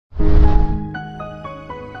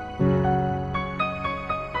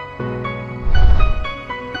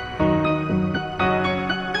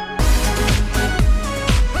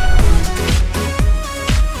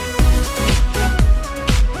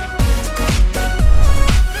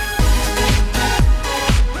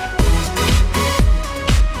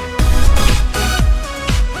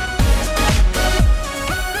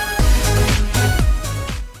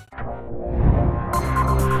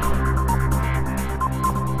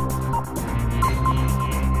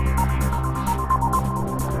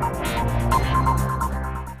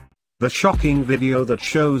The shocking video that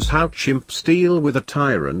shows how chimps deal with a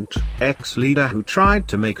tyrant, ex-leader who tried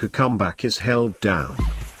to make a comeback is held down,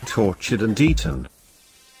 tortured and eaten.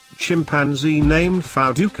 Chimpanzee named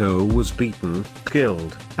Foudouko was beaten,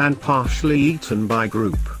 killed, and partially eaten by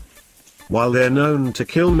group. While they're known to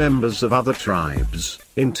kill members of other tribes,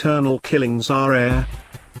 internal killings are rare.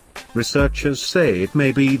 Researchers say it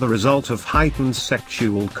may be the result of heightened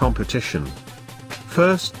sexual competition.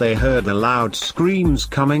 First they heard the loud screams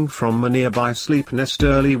coming from a nearby sleep nest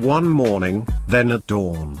early one morning, then at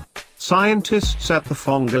dawn. Scientists at the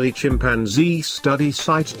Fongoli chimpanzee study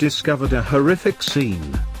site discovered a horrific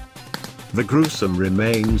scene. The gruesome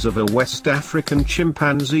remains of a West African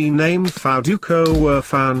chimpanzee named Foudouko were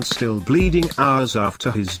found still bleeding hours after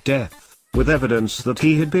his death, with evidence that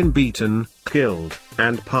he had been beaten, killed,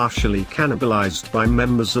 and partially cannibalized by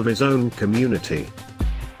members of his own community.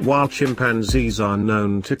 While chimpanzees are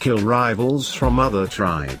known to kill rivals from other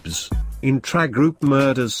tribes, intragroup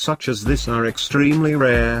murders such as this are extremely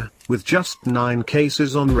rare, with just 9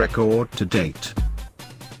 cases on record to date.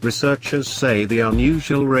 Researchers say the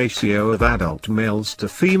unusual ratio of adult males to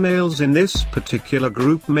females in this particular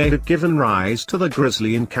group may have given rise to the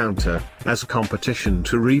grisly encounter, as competition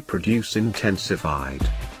to reproduce intensified.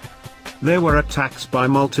 There were attacks by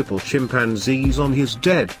multiple chimpanzees on his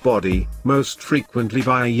dead body, most frequently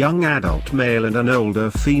by a young adult male and an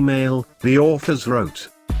older female, the authors wrote.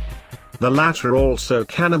 The latter also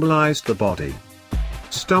cannibalized the body.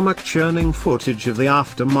 Stomach-churning footage of the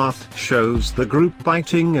aftermath shows the group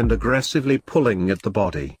biting and aggressively pulling at the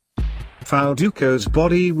body. Foudouko's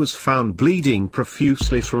body was found bleeding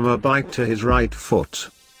profusely from a bite to his right foot,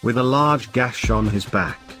 with a large gash on his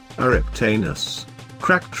back, a ripped anus,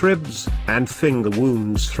 cracked ribs, and finger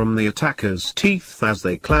wounds from the attackers' teeth as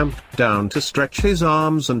they clamped down to stretch his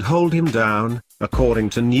arms and hold him down, according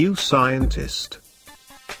to New Scientist.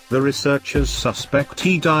 The researchers suspect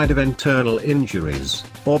he died of internal injuries,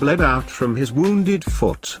 or bled out from his wounded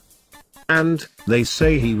foot. And, they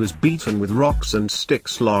say he was beaten with rocks and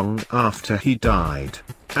sticks long after he died,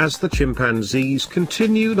 as the chimpanzees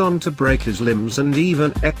continued on to break his limbs and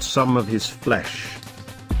even ate some of his flesh.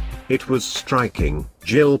 It was striking,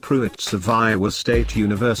 Jill Pruitts of Iowa State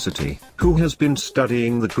University, who has been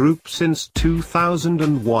studying the group since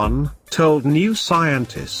 2001, told New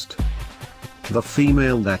Scientist. The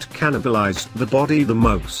female that cannibalized the body the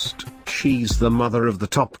most, she's the mother of the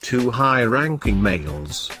top 2 high-ranking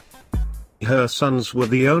males. Her sons were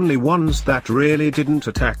the only ones that really didn't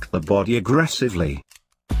attack the body aggressively.